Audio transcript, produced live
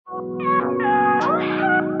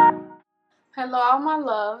Hello all my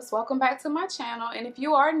loves, welcome back to my channel, and if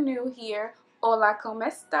you are new here, hola, ¿cómo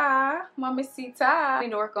está, mamacita? I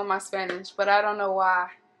need to work on my Spanish, but I don't know why.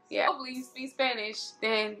 Yeah, hopefully you speak Spanish,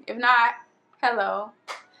 then if not, hello,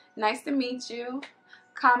 nice to meet you.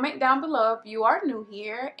 Comment down below if you are new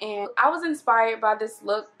here. And I was inspired by this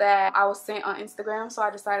look that I was sent on Instagram, so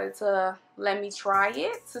I decided to let me try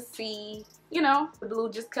it to see, you know, the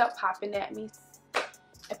blue just kept popping at me,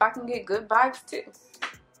 if I can get good vibes too.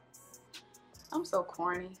 I'm so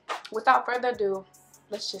corny. Without further ado,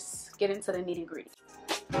 let's just get into the nitty-gritty.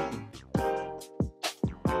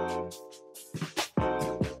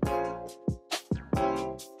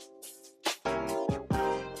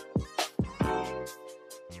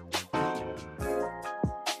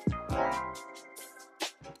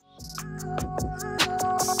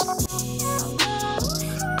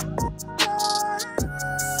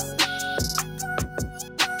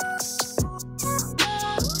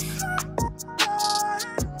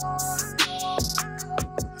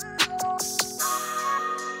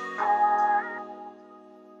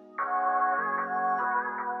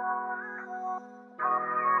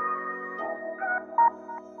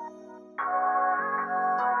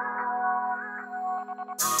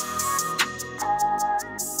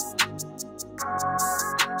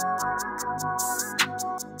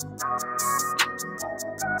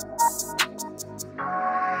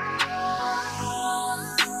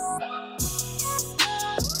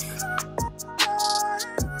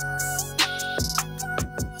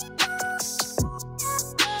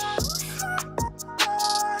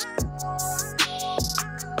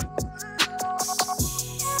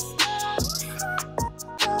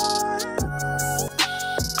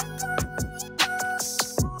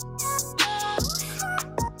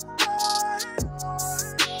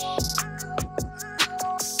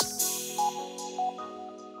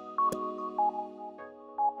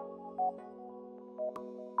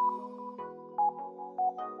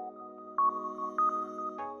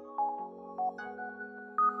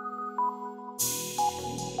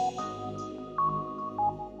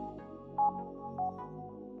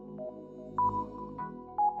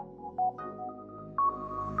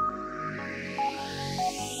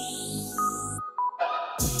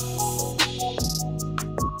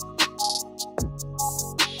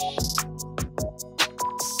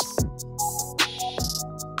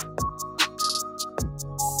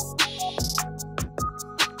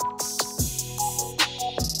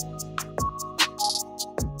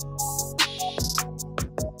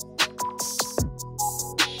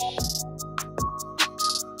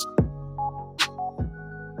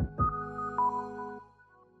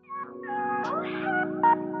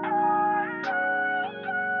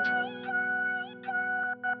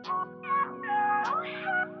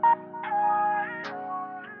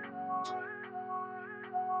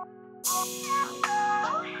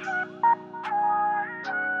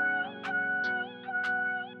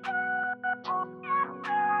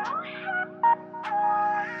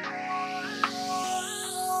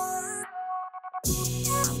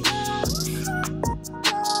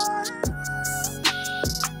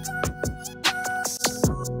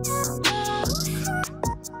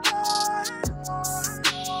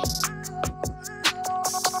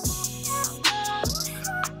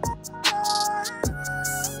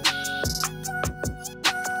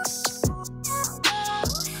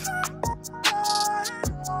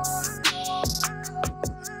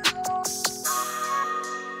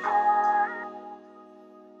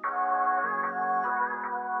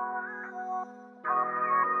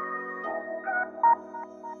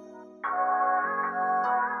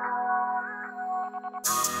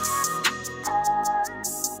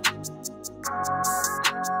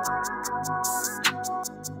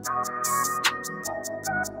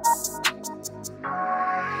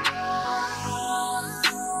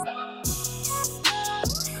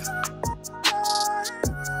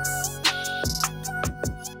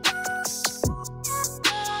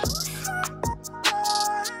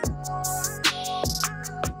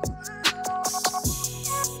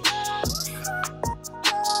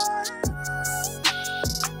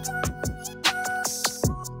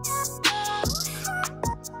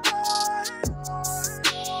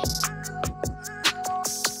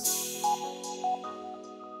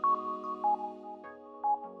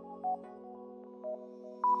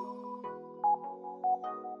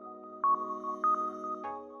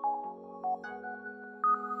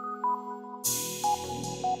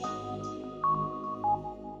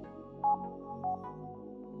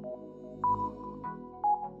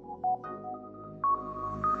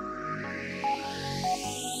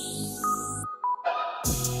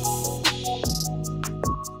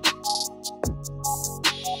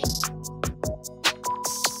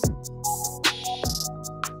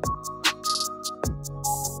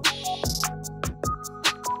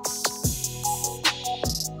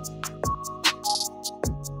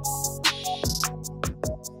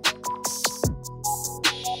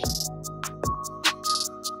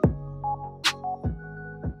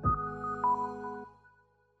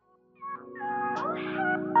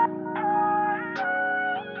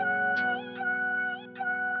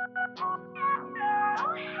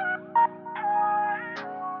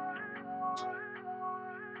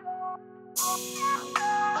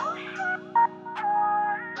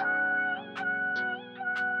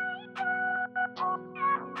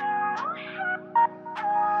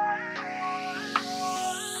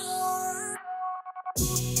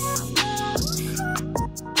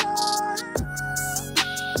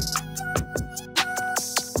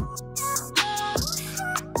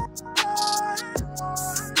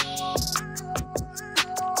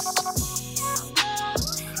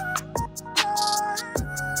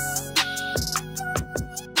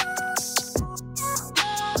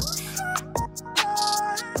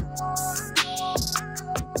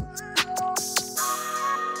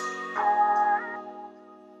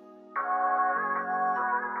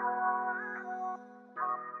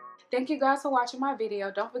 Thank you guys for watching my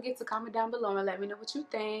video. Don't forget to comment down below and let me know what you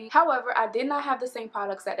think. However, I did not have the same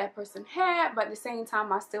products that person had, but at the same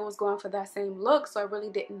time I still was going for that same look, so it really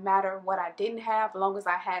didn't matter what I didn't have, as long as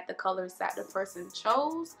I had the colors that the person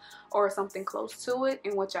chose or something close to it,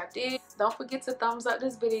 in which I did. Don't forget to thumbs up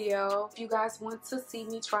this video. If you guys want to see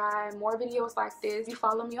me try more videos like this, you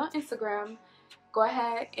follow me on Instagram, go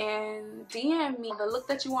ahead and DM me the look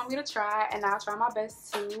that you want me to try, and I'll try my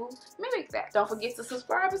best to mimic that. Don't forget to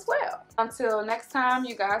subscribe as well. Until next time,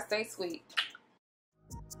 you guys stay sweet.